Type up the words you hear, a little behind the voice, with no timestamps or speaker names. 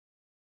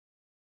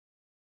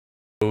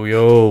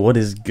Yo, what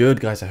is good,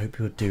 guys? I hope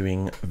you're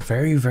doing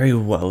very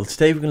well.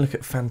 Today we're going to look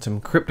at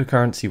Fantom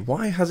Cryptocurrency.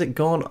 Why has it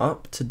gone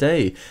up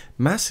today?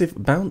 Massive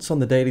bounce on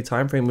the daily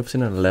time frame. We've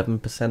seen an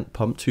 11%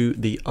 pump to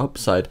the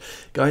upside.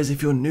 Guys,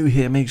 if you're new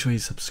here, make sure you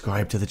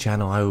subscribe to the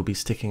channel. I will be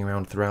sticking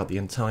around throughout the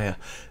entire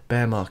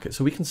bear market.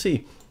 So we can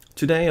see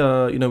today,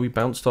 we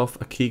bounced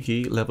off a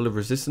key level of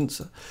resistance,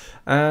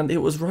 and it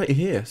was right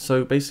here.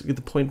 So basically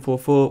the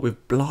 0.44,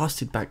 we've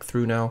blasted back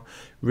through now.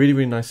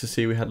 Really nice to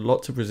see. We had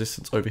lots of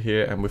resistance over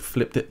here, and we've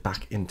flipped it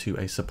back into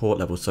a support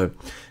level. So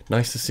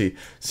nice to see.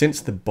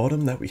 Since the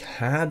bottom that we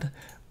had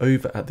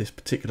over at this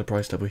particular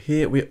price level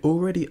here, we're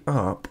already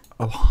up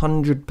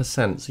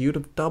 100%. So you'd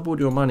have doubled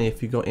your money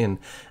if you got in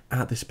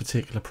at this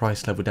particular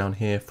price level down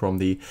here from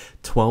the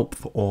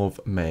 12th of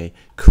May.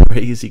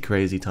 Crazy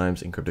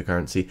times in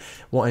cryptocurrency.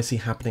 What I see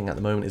happening at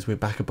the moment is we're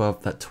back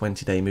above that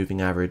 20-day moving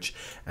average,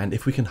 and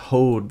if we can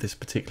hold this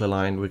particular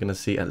line, we're going to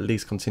see at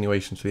least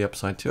continuation to the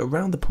upside to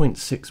around the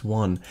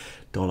 $0.61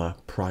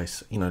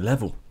 price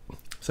level.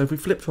 So if we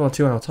flip to our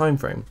 2-hour time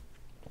frame,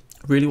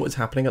 really what's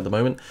happening at the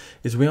moment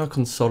is we are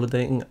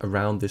consolidating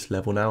around this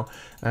level now,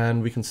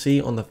 and we can see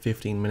on the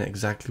 15-minute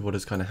exactly what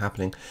is kind of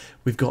happening.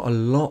 We've got a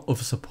lot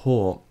of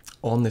support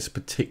on this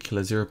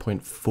particular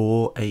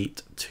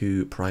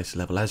 0.482 price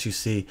level. As you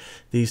see,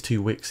 these two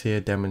wicks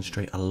here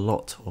demonstrate a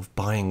lot of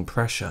buying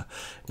pressure.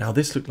 Now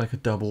this looked like a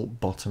double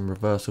bottom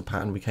reversal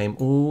pattern. We came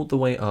all the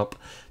way up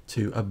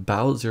to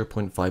about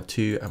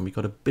 0.52, and we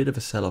got a bit of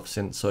a sell-off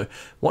since. So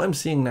what I'm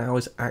seeing now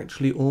is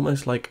actually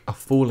almost like a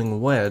falling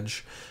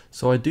wedge.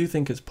 So I do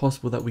think it's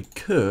possible that we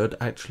could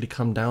actually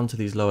come down to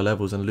these lower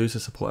levels and lose the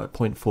support at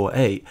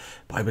 0.48,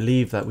 but I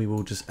believe that we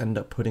will just end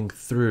up putting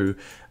through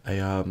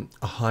a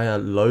higher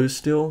low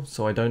still.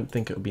 So I don't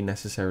think it would be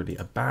necessarily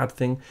a bad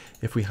thing.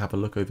 If we have a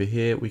look over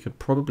here, we could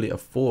probably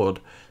afford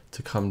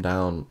to come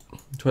down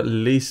to at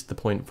least the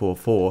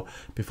 0.44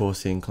 before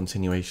seeing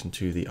continuation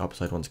to the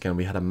upside once again.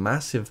 We had a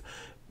massive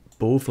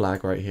bull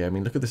flag right here. I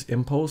mean, look at this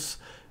impulse.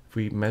 If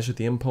we measure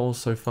the impulse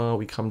so far,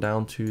 we come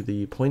down to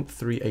the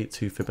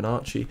 0.382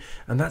 Fibonacci,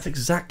 and that's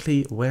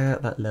exactly where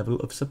that level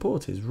of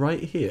support is,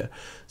 right here.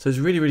 So it's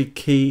really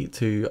key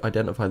to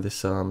identify this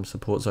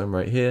support zone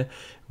right here.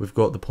 We've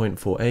got the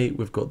 0.48,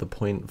 we've got the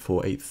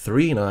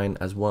 0.4839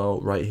 as well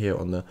right here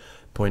on the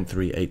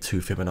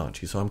 0.382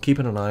 Fibonacci. So I'm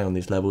keeping an eye on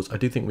these levels. I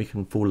do think we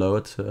can fall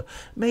lower to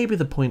maybe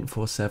the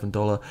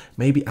 $0.47,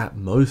 maybe at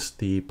most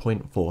the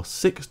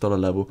 $0.46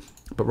 level,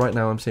 but right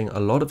now I'm seeing a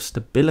lot of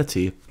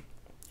stability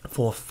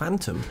for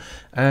Fantom,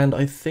 and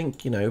I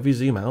think, if we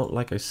zoom out,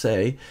 like I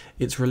say,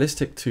 it's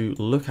realistic to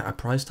look at a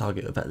price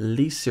target of at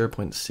least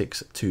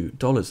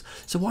 $0.62.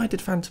 So why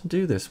did Fantom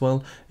do this?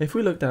 Well, if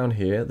we look down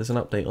here, there's an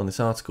update on this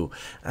article.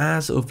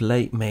 As of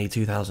late May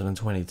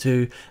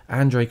 2022,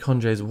 Andre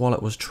Condre's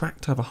wallet was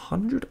tracked to have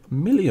 100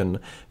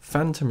 million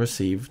Fantom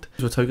received.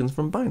 These were tokens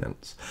from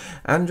Binance.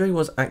 Andre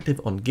was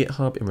active on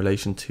GitHub in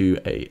relation to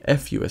a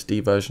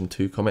FUSD version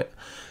 2 commit.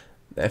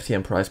 The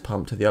FTM price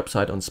pumped to the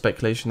upside on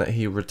speculation that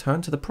he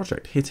returned to the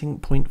project, hitting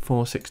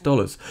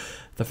 $0.46.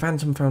 The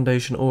Fantom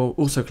Foundation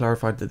also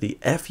clarified that the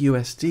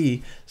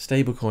FUSD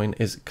stablecoin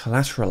is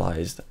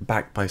collateralized,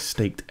 backed by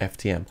staked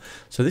FTM.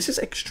 So this is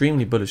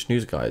extremely bullish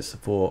news, guys,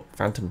 for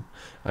Fantom.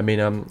 I mean,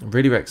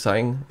 really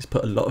exciting. It's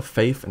put a lot of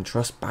faith and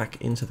trust back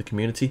into the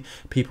community.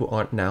 People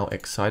aren't now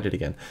excited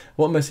again.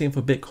 What am I seeing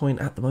for Bitcoin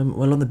at the moment?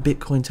 Well, on the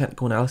Bitcoin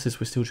technical analysis,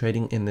 we're still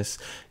trading in this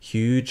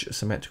huge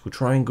symmetrical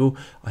triangle.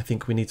 I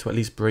think we need to at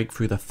least break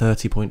through the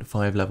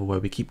 30.5 level where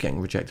we keep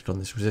getting rejected on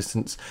this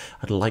resistance.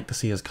 I'd like to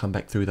see us come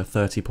back through the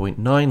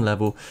 30.9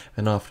 level,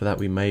 and after that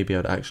we may be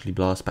able to actually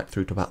blast back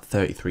through to about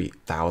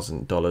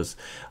 $33,000.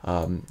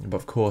 But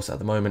of course, at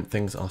the moment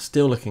things are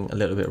still looking a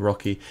little bit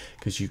rocky,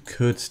 because you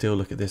could still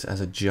look at this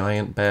as a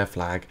giant bear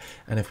flag,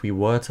 and if we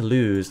were to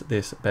lose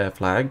this bear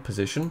flag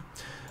position,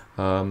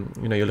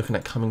 you're looking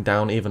at coming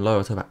down even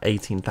lower to about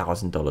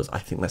 $18,000. I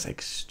think that's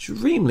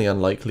extremely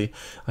unlikely.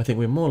 I think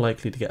we're more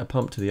likely to get a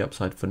pump to the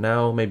upside for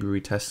now, maybe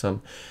retest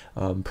some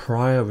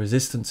prior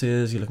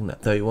resistances. You're looking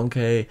at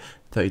 31k,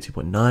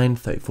 32.9,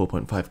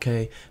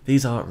 34.5k.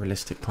 These are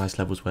realistic price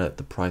levels where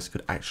the price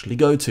could actually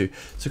go to.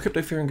 So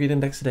crypto fear and greed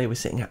index today, we're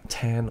sitting at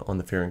 10 on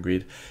the fear and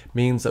greed.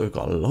 Means that we've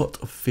got a lot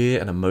of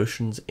fear and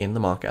emotions in the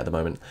market at the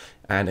moment,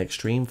 and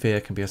extreme fear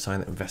can be a sign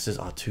that investors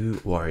are too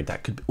worried.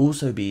 That could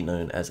also be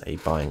known as a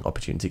buying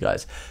opportunity,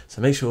 guys.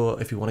 So make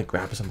sure, if you want to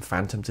grab some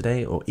Fantom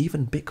today or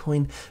even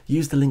Bitcoin,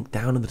 use the link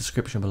down in the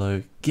description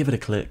below, give it a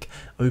click,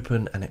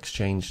 open an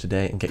exchange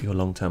today and get your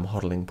long-term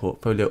hodling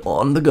portfolio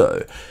on the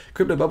go.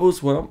 Crypto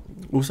bubbles, well,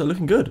 also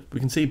looking good. We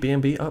can see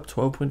BNB up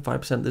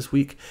 12.5% this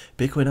week,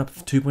 Bitcoin up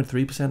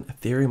 2.3%,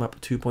 Ethereum up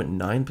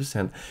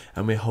 2.9%,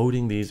 and we're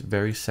holding these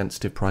very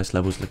sensitive price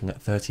levels, looking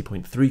at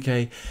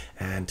 30.3k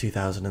and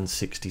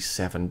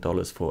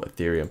 $2,067 for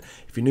Ethereum.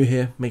 If you're new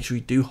here, make sure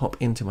you do hop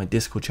into my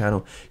Discord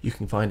channel. You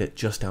can find it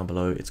just down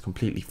below. It's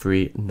completely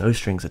free, no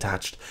strings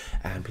attached,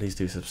 and please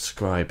do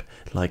subscribe,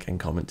 like and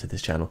comment to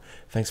this channel.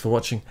 Thanks for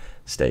watching.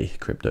 Stay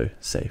crypto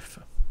safe.